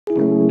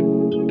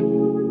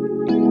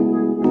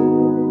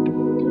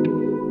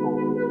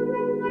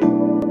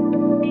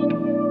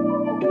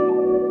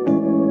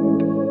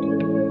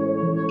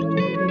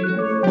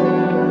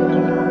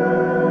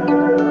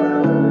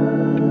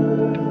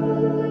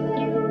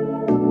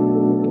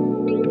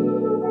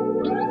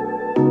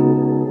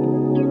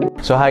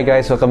So hi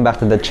guys, welcome back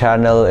to the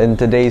channel. In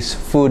today's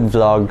food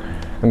vlog,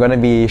 I'm gonna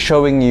be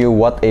showing you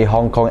what a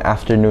Hong Kong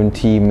afternoon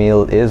tea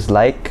meal is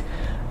like.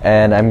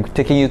 And I'm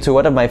taking you to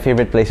one of my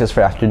favorite places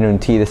for afternoon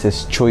tea. This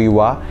is Tsui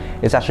Wah.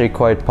 It's actually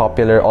quite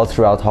popular all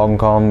throughout Hong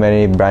Kong,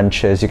 many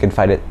branches. You can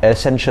find it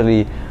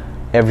essentially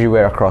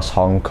everywhere across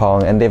Hong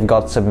Kong, and they've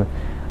got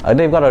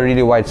a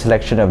really wide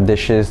selection of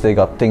dishes. They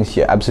got things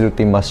you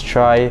absolutely must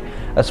try,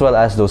 as well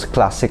as those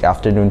classic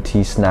afternoon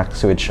tea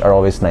snacks, which are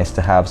always nice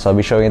to have. So I'll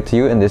be showing it to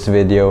you in this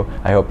video.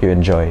 I hope you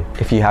enjoy.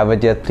 If you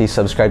haven't yet, please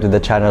subscribe to the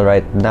channel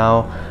right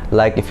now.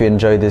 Like if you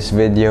enjoyed this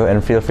video,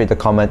 and feel free to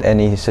comment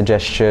any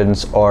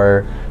suggestions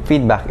or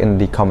feedback in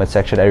the comment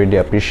section. I really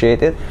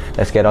appreciate it.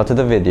 Let's get on to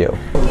the video.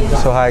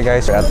 So hi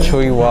guys, we're at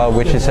Tsui Wah,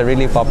 which is a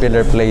really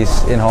popular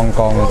place in Hong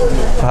Kong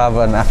to have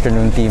an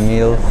afternoon tea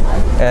meal.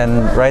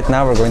 And right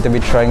now we're going to be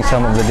trying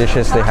some of the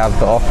dishes they have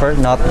to offer.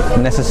 Not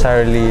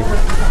necessarily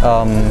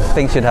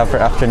things you'd have for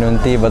afternoon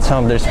tea, but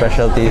some of their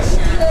specialties.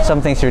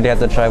 Some things you really have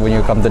to try when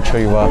you come to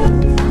Tsui Wah.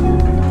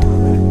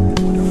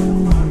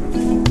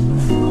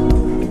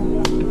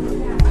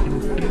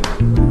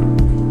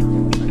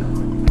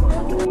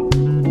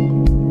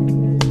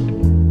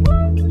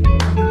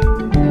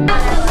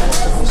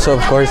 So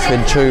of course,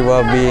 with Tsui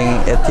Wah being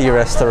a tea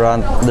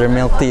restaurant, their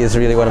milk tea is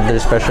really one of their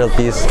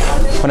specialties.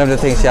 One of the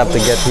things you have to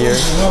get here.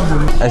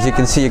 As you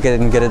can see, you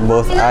can get it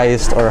both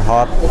iced or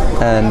hot.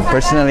 And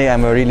personally,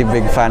 I'm a really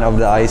big fan of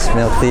the iced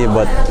milk tea,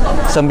 but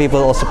some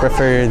people also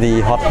prefer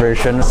the hot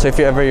version. So if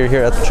you're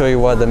here at Tsui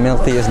Wah, the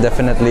milk tea is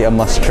definitely a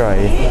must try.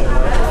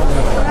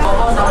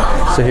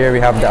 So here we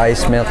have the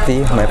iced milk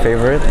tea, my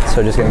favorite.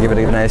 So just gonna give it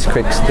a nice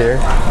quick stir.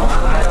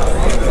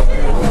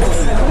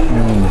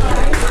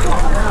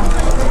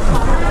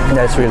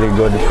 That's really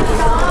good.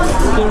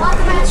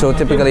 So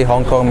typically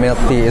Hong Kong milk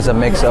tea is a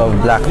mix of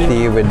black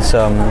tea with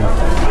some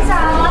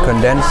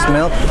condensed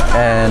milk,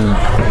 and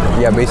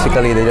yeah,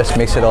 basically they just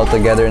mix it all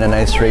together in a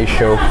nice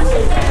ratio.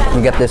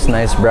 You get this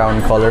nice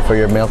brown color for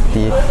your milk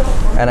tea,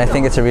 and I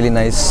think it's a really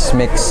nice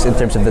mix in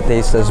terms of the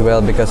taste as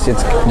well, because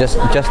it's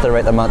just the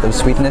right amount of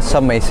sweetness.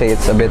 Some may say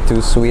it's a bit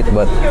too sweet,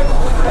 but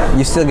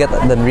you still get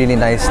the really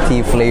nice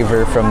tea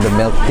flavor from the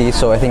milk tea.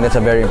 So I think that's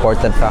a very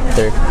important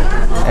factor.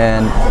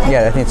 And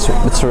yeah, I think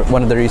it's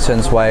one of the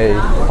reasons why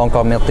Hong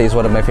Kong milk tea is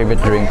one of my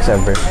favorite drinks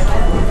ever.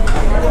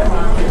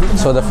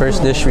 So the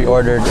first dish we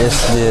ordered is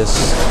this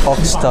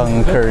ox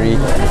tongue curry,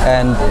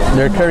 and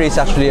their curry is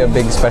actually a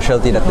big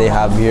specialty that they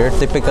have here.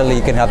 Typically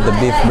you can have the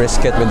beef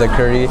brisket with the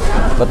curry,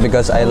 but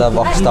because I love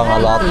ox tongue a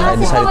lot, I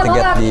decided to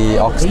get the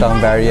ox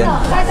tongue variant.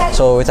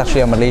 So it's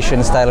actually a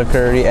Malaysian style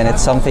curry, and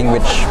it's something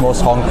which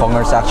most Hong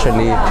Kongers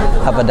actually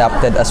have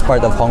adapted as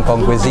part of Hong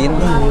Kong cuisine.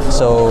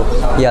 So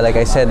yeah, like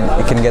I said,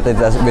 you can get it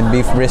with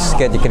beef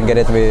brisket, you can get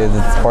it with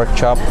pork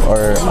chop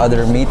or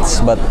other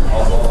meats, but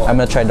I'm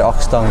gonna try the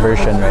ox tongue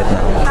version right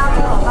now.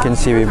 You can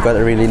see we've got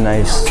a really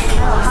nice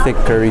thick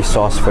curry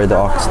sauce for the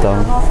ox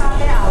tongue,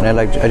 and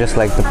I just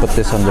like to put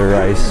this on the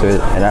rice, so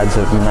it adds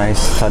a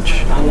nice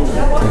touch.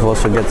 We've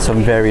also got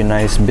some very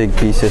nice big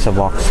pieces of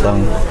ox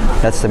tongue.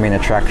 That's the main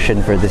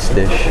attraction for this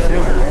dish.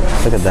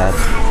 Look at that.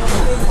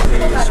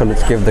 So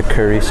let's give the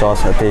curry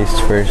sauce a taste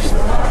first.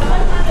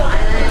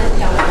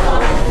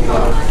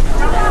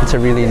 It's a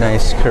really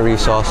nice curry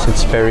sauce.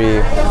 It's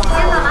very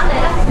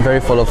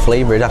full of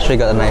flavor. It actually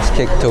got a nice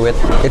kick to it.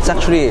 It's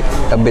actually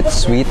a bit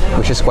sweet,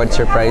 which is quite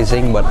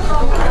surprising, but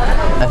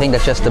I think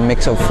that's just the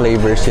mix of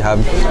flavors you have.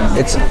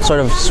 It's sort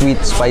of sweet,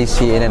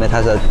 spicy, and then it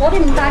has a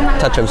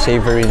touch of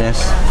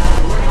savoriness.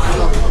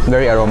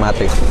 Very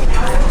aromatic.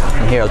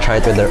 And here I'll try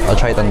it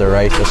on the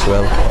rice as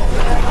well.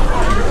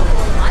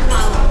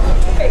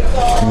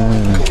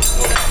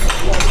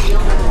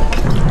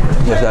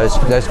 Yes,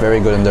 that's very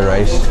good in the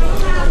rice,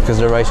 because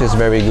the rice is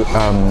very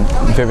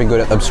good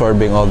at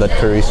absorbing all that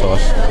curry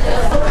sauce.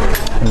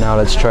 Now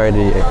let's try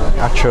the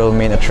actual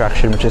main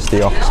attraction, which is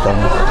the ox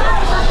tongue.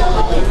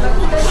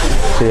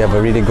 So you have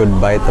a really good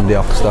bite of the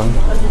ox tongue.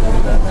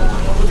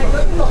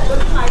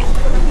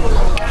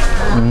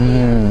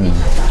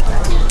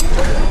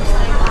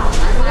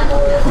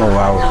 Oh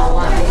wow,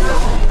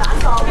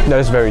 that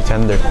is very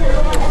tender.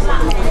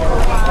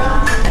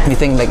 You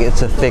think like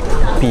it's a thick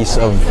piece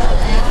of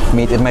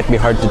meat, it might be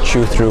hard to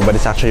chew through, but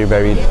it's actually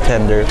very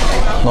tender.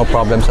 No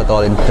problems at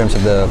all in terms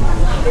of the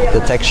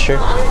texture.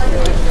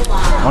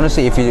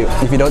 Honestly, if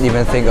you don't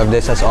even think of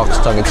this as ox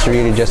tongue, it's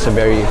really just a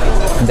very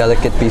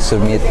delicate piece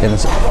of meat, and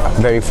it's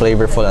very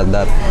flavorful at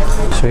that.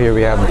 So here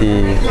we have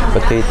the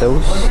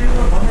potatoes.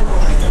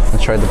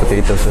 Let's try the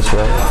potatoes as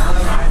well.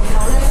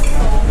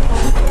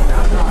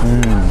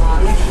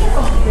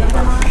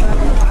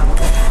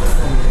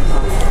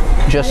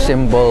 Just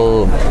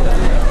simple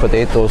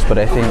potatoes, but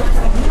I think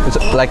it's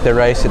like the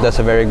rice, it does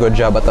a very good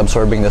job at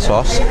absorbing the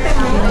sauce.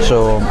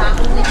 So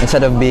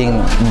instead of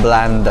being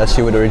bland as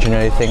you would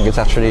originally think, it's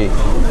actually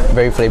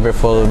very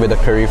flavorful with a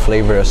curry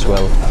flavor as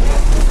well.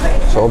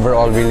 So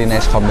overall, really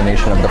nice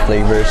combination of the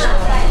flavors,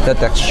 the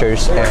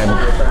textures, and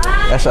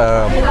as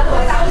a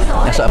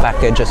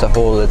package as a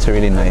whole, it's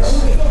really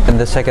nice. And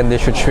the second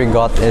dish which we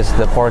got is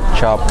the pork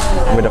chop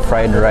with a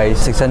fried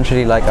rice.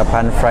 Essentially like a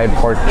pan-fried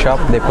pork chop.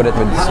 They put it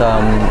with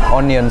some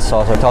onion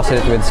sauce or toss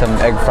it with some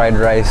egg fried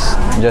rice.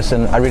 Just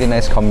a really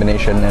nice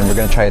combination, and we're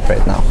gonna try it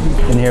right now.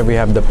 And here we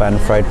have the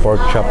pan-fried pork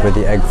chop with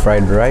the egg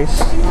fried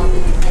rice.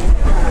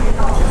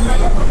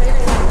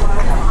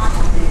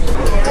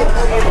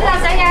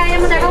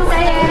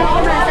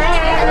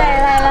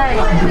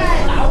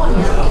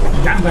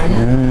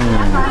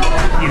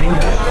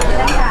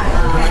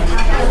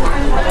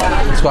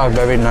 It's got a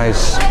very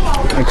nice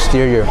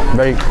exterior,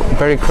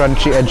 very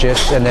crunchy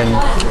edges, and then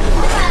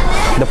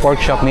the pork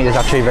chop meat is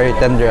actually very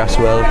tender as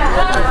well.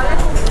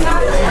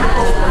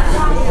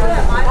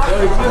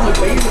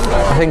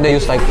 I think they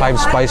use like 5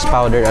 spice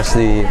powder as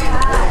the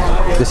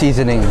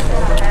seasoning,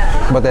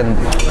 but then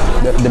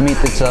the meat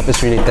itself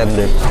is really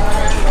tender.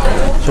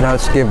 So now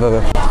let's give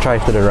a try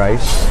to the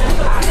rice.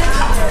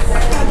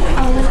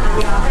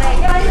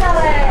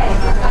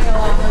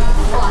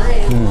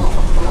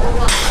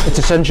 It's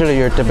essentially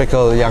your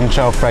typical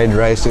Yangzhou fried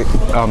rice,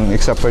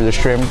 except for the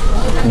shrimp.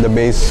 The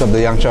base of the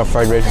Yangzhou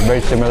fried rice is very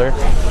similar.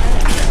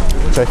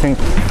 So I think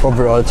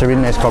overall it's a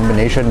really nice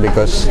combination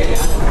because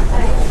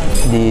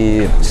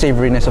the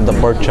savoriness of the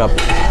pork chop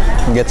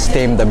gets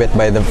tamed a bit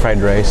by the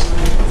fried rice.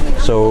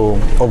 So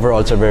overall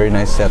it's a very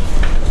nice set.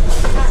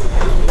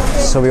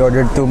 So we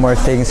ordered 2 more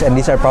things, and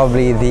these are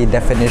probably the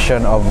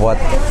definition of what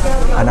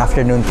an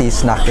afternoon tea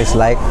snack is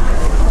like.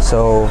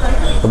 So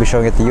we'll be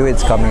showing it to you.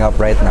 It's coming up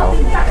right now.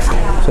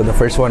 So the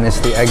first one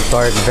is the egg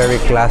tart, very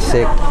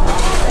classic,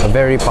 a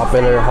very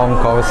popular Hong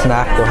Kong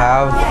snack to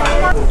have.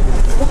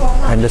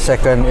 And the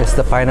second is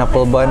the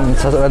pineapple bun.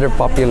 It's another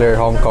popular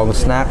Hong Kong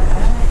snack,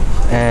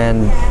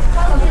 and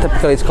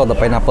typically it's called the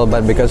pineapple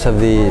bun because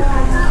of the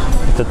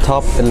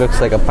top. It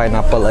looks like a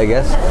pineapple, I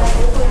guess,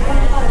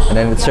 and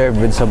then it's served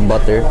with some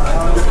butter.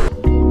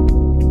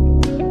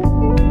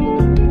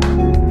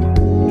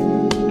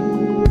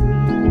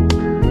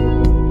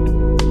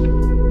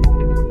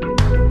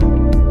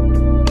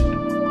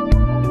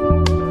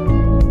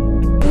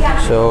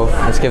 So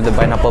let's give the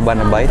pineapple bun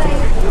a bite.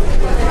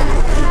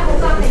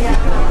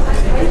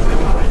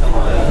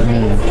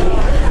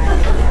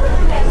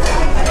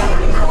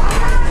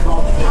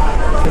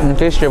 In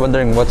case you're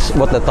wondering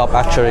what the top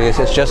actually is,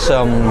 it's just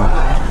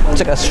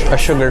it's like a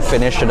sugar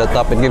finish to the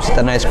top. It gives it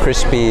a nice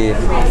crispy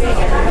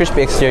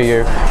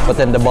exterior, but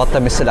then the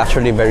bottom is still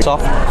actually very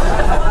soft,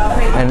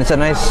 and it's a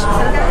nice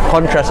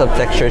contrast of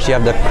textures. You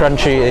have the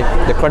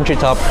crunchy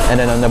top, and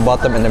then on the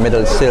bottom and the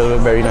middle it's still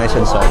very nice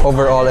and soft.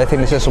 Overall, I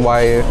think this is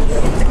why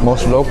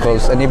most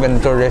locals and even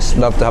tourists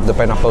love to have the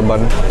pineapple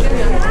bun.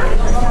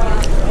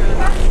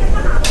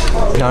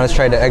 Now let's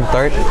try the egg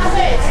tart.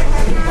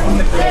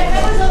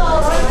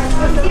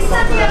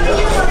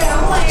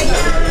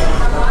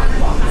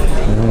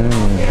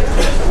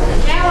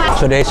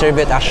 So they serve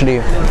it actually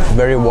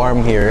very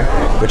warm here,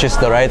 which is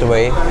the right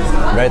way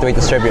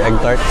to serve your egg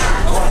tart.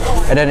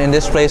 And then in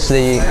this place,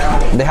 they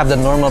have the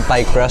normal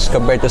pie crust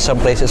compared to some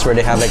places where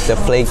they have like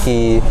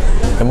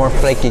the more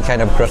flaky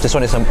kind of crust. This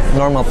one is a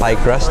normal pie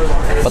crust,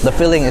 but the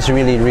filling is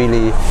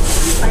really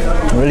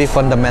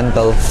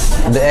fundamental.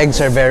 The eggs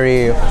are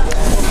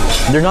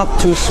they're not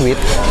too sweet.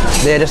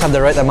 They just have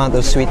the right amount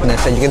of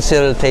sweetness, and you can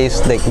still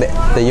taste like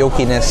the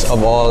yolkiness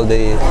of all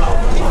the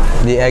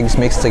eggs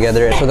mixed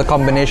together. So the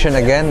combination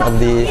again of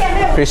the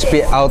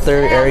crispy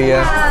outer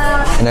area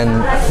and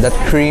then that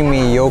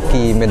creamy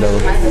yolky middle.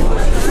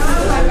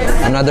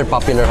 Another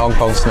popular Hong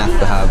Kong snack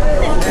to have.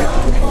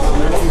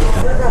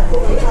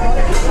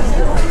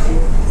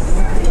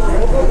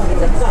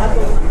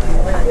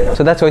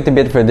 So that's going to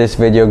be it for this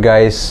video,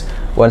 guys.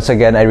 Once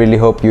again, I really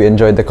hope you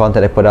enjoyed the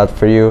content I put out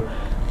for you.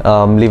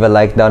 Leave a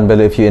like down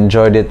below if you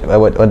enjoyed it.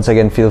 Once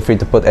again, feel free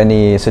to put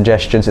any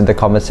suggestions in the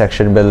comment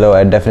section below.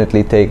 I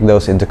definitely take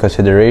those into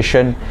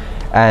consideration.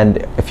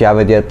 And if you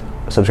haven't yet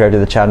subscribed to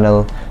the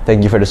channel,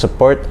 thank you for the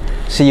support.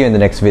 See you in the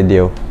next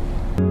video.